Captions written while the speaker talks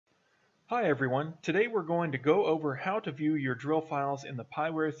Hi everyone, today we're going to go over how to view your drill files in the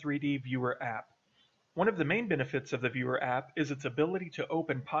Pyware 3D Viewer app. One of the main benefits of the Viewer app is its ability to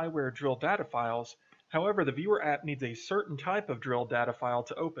open Pyware drill data files. However, the Viewer app needs a certain type of drill data file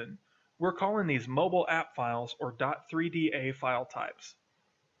to open. We're calling these mobile app files or .3DA file types.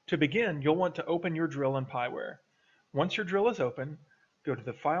 To begin, you'll want to open your drill in Pyware. Once your drill is open, go to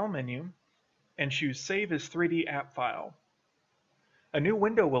the File menu and choose Save as 3D App File. A new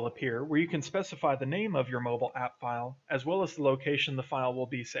window will appear where you can specify the name of your mobile app file as well as the location the file will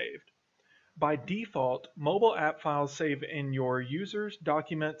be saved. By default, mobile app files save in your Users,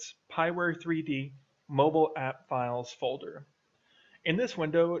 Documents, Pyware 3D, Mobile App Files folder. In this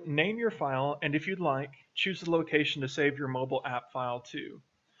window, name your file and if you'd like, choose the location to save your mobile app file to.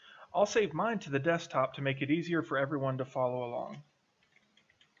 I'll save mine to the desktop to make it easier for everyone to follow along.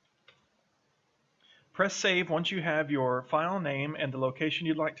 Press Save once you have your file name and the location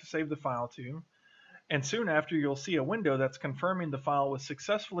you'd like to save the file to, and soon after you'll see a window that's confirming the file was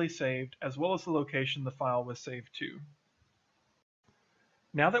successfully saved as well as the location the file was saved to.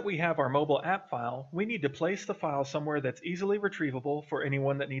 Now that we have our mobile app file, we need to place the file somewhere that's easily retrievable for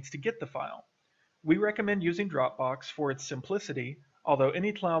anyone that needs to get the file. We recommend using Dropbox for its simplicity, although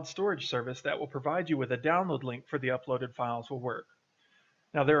any cloud storage service that will provide you with a download link for the uploaded files will work.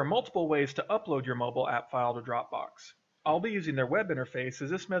 Now there are multiple ways to upload your mobile app file to Dropbox. I'll be using their web interface as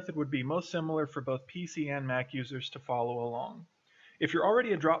this method would be most similar for both PC and Mac users to follow along. If you're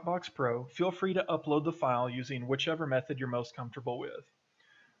already a Dropbox Pro, feel free to upload the file using whichever method you're most comfortable with.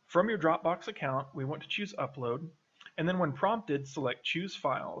 From your Dropbox account, we want to choose Upload, and then when prompted, select Choose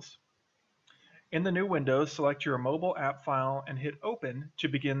Files. In the new window, select your mobile app file and hit Open to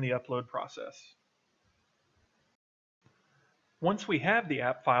begin the upload process. Once we have the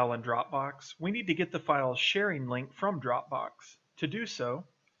app file in Dropbox, we need to get the file's sharing link from Dropbox. To do so,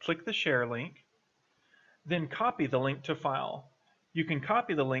 click the Share link, then copy the link to File. You can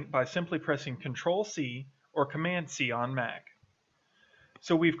copy the link by simply pressing Ctrl-C or Command-C on Mac.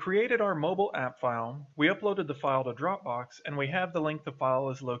 So we've created our mobile app file, we uploaded the file to Dropbox, and we have the link the file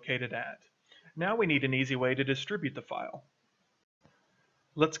is located at. Now we need an easy way to distribute the file.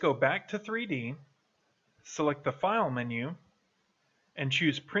 Let's go back to 3D, select the File menu, and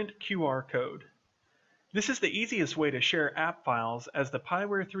choose Print QR Code. This is the easiest way to share app files as the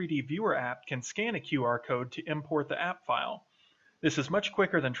Pyware 3D Viewer app can scan a QR code to import the app file. This is much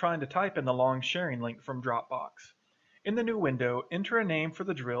quicker than trying to type in the long sharing link from Dropbox. In the new window, enter a name for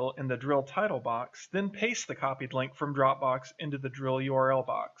the drill in the drill title box, then paste the copied link from Dropbox into the drill URL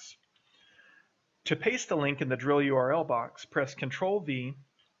box. To paste the link in the drill URL box, press Ctrl-V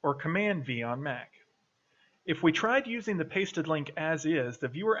or Command-V on Mac. If we tried using the pasted link as is, the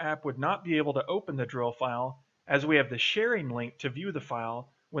Viewer app would not be able to open the drill file as we have the sharing link to view the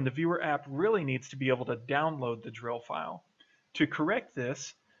file when the Viewer app really needs to be able to download the drill file. To correct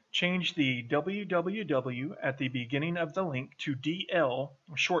this, change the www at the beginning of the link to DL,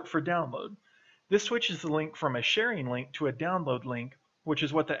 short for download. This switches the link from a sharing link to a download link, which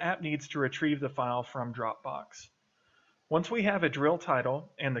is what the app needs to retrieve the file from Dropbox. Once we have a drill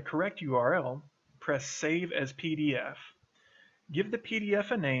title and the correct URL, press Save as PDF. Give the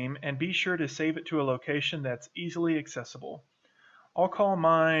PDF a name and be sure to save it to a location that's easily accessible. I'll call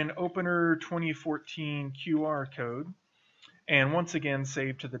mine Opener 2014 QR Code and once again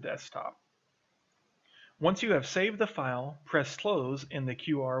save to the desktop. Once you have saved the file, press Close in the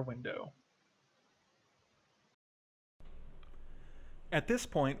QR window. At this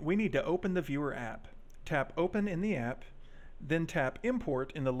point, we need to open the Viewer app. Tap Open in the app, then tap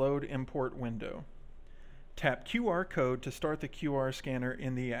Import in the Load Import window. Tap QR Code to start the QR scanner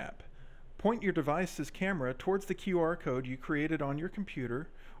in the app. Point your device's camera towards the QR code you created on your computer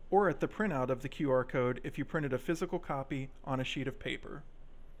or at the printout of the QR code if you printed a physical copy on a sheet of paper.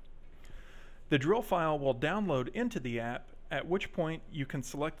 The drill file will download into the app, at which point you can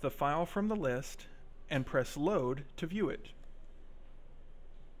select the file from the list and press Load to view it.